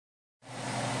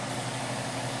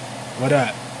What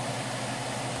up?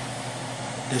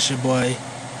 This your boy,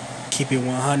 Keep It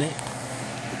 100.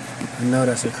 I know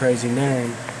that's a crazy name,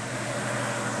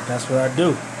 but that's what I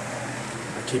do.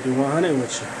 I keep it 100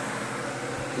 with you.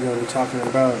 You know what I'm talking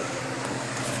about?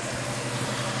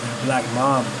 That Black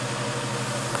Mamba.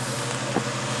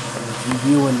 And if you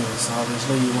viewing this,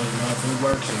 obviously you want to know if it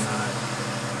works or not.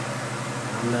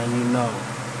 I'm letting you know.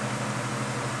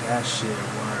 That shit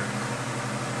work.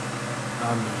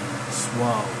 I mean,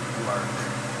 swole work.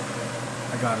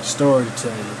 I got a story to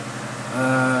tell you.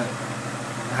 I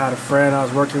had a friend I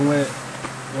was working with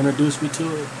introduced me to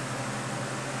it.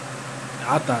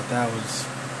 I thought that was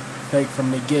fake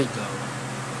from the get-go,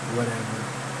 whatever.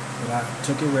 But I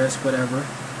took a risk, whatever.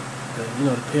 The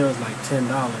pill's like $10,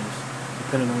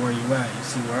 depending on where you at. You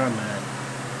see where I'm at.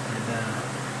 And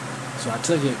so I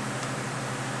took it.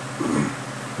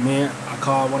 Man, I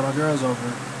called one of my girls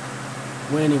over.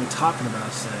 We ain't even talking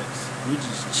about sex. We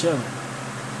just chilling.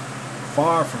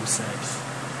 Far from sex.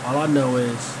 All I know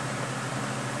is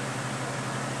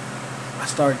I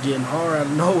started getting hard out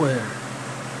of nowhere.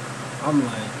 I'm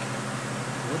like,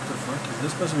 what the fuck? Is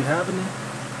this supposed to be happening?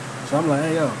 So I'm like,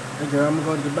 hey girl, I'm gonna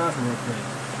go to the bathroom real quick.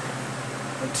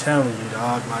 I'm telling you,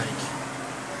 dog, like,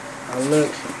 I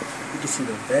look, you can see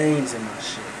the veins in my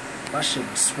shit. My shit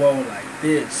was swole like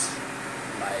this.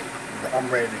 Like, I'm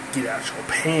ready to get out your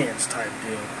pants type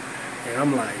deal. And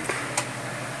I'm like,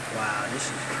 wow, this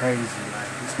is crazy. Like,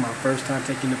 this is my first time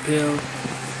taking the pill.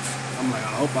 I'm like,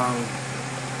 I hope I don't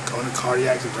go into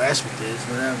cardiac arrest with this,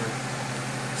 whatever.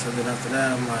 So then after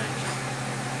that, I'm like,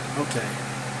 okay,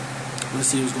 let's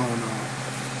see what's going on.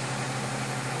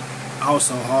 I was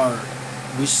so hard.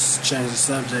 We changed the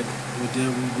subject. We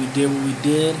did what we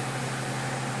did.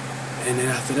 And then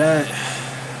after that,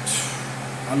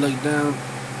 I looked down.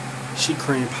 She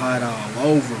cream pied all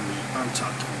over me. I'm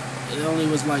talking. It only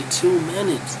was like 2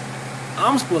 minutes.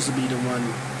 I'm supposed to be the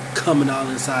one coming all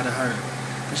inside of her,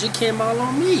 but she came all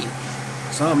on me.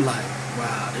 So I'm like,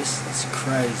 wow, this is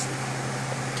crazy.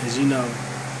 Cause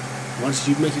once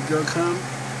you make a girl come,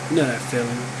 you know that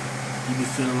feeling. You be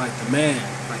feeling like the man,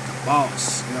 like the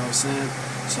boss. You know what I'm saying?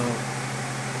 So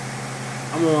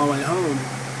I'm on my way home.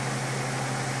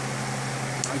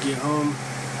 I get home.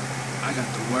 I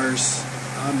got the worst.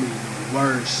 I mean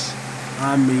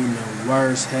the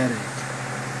worst headache. I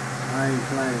ain't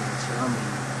playing with you.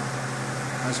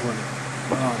 I just want to,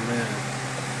 oh man.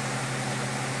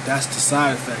 That's the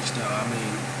side effects though. I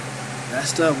mean, that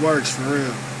stuff works for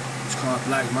real. It's called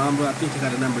Black Mamba. I think they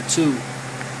got a number 2.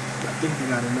 I think they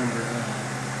got a number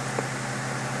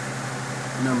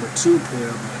 2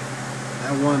 pill, but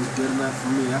that one's good enough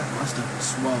for me. My stuff is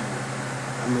swole.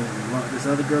 I mean, this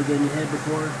other girl gave me head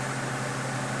before.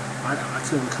 I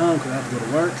couldn't come because I had to go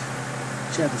to work.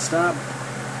 She had to stop.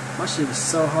 My shit was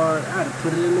so hard, I had to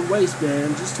put it in the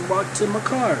waistband just to walk to my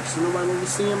car so nobody would be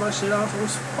seeing my shit off. It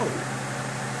was swole.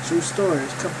 True story.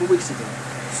 It's a couple of weeks ago.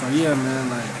 So yeah, man,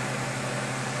 like,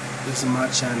 this is my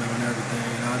channel and everything,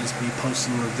 and I'll just be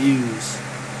posting reviews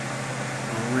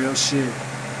on real shit.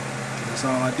 That's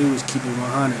all I do is keep it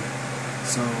 100.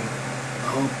 So I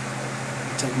hope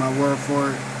you take my word for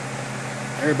it.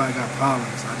 Everybody got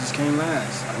problems. I just can't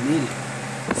last. I need it.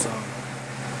 So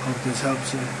hope this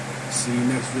helps you. See you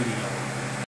next video.